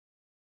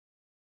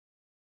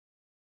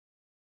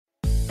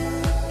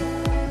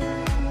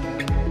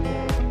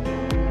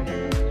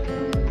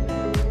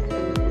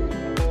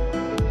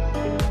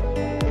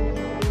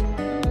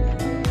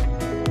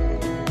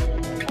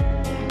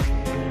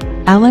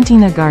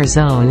Valentina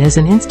Garzon is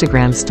an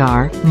Instagram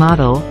star,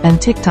 model, and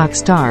TikTok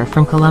star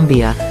from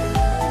Colombia.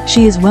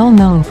 She is well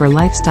known for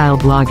lifestyle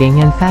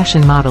blogging and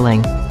fashion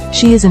modeling.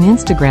 She is an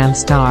Instagram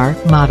star,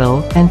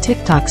 model, and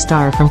TikTok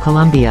star from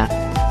Colombia.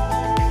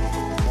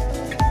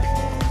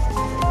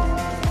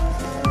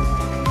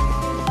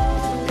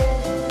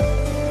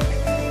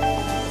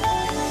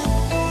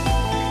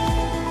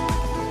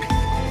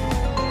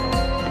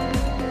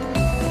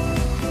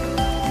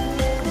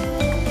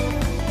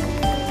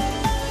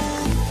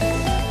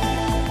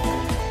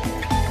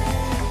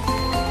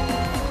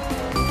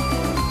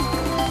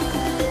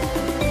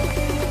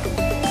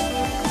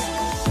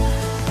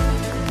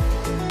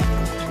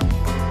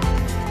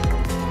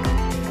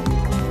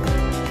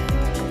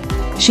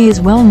 She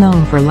is well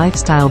known for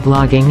lifestyle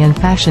blogging and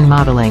fashion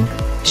modeling.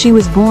 She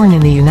was born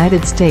in the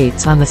United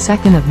States on the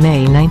 2nd of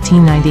May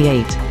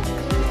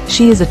 1998.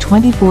 She is a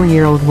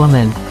 24-year-old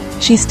woman.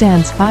 She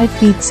stands 5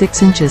 feet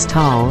 6 inches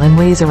tall and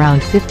weighs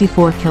around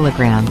 54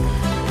 kilograms.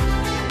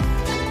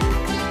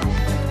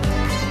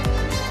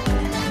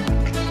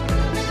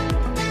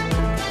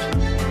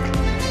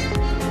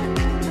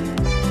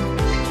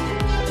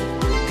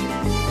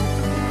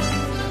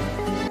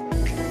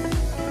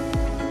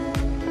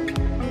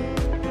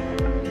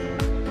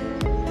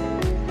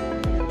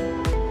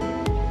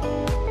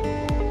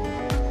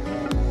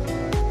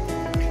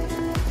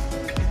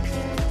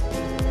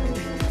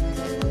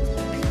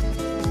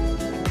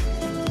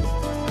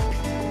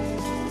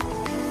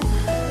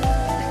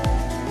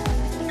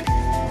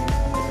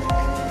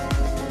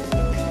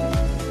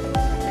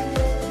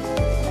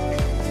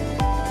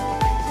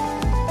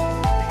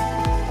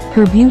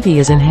 Her beauty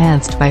is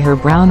enhanced by her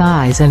brown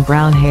eyes and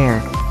brown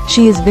hair.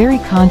 She is very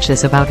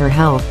conscious about her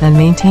health and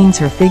maintains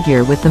her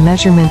figure with the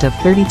measurement of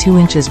 32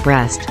 inches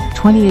breast,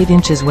 28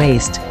 inches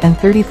waist, and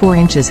 34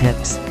 inches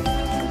hips.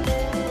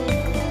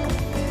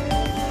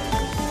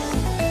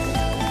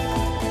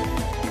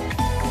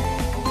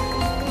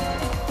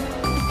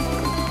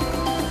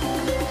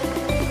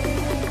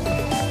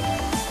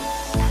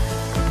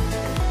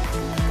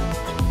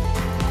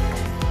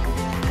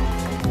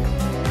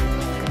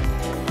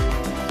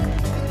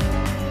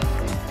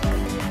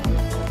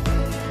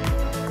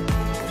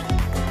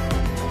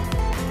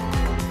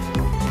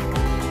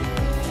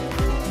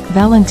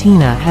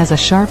 Valentina has a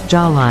sharp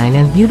jawline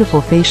and beautiful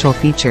facial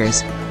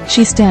features.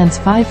 She stands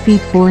 5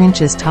 feet 4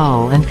 inches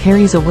tall and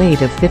carries a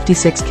weight of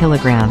 56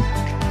 kilograms.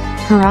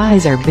 Her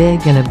eyes are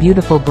big and a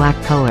beautiful black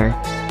color.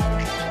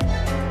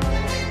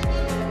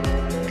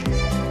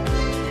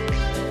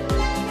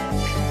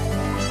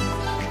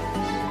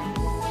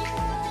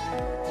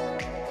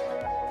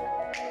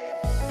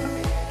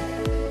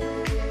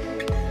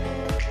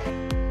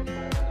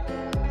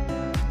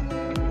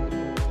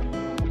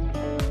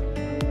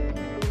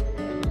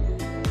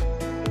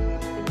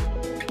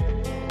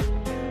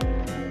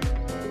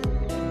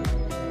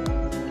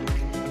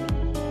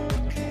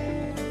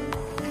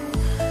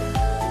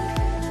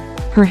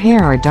 Her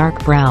hair are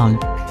dark brown.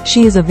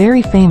 She is a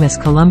very famous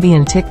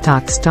Colombian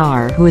TikTok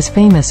star who is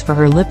famous for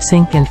her lip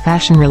sync and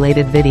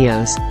fashion-related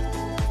videos.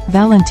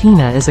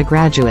 Valentina is a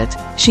graduate.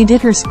 She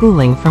did her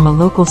schooling from a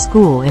local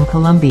school in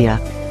Colombia.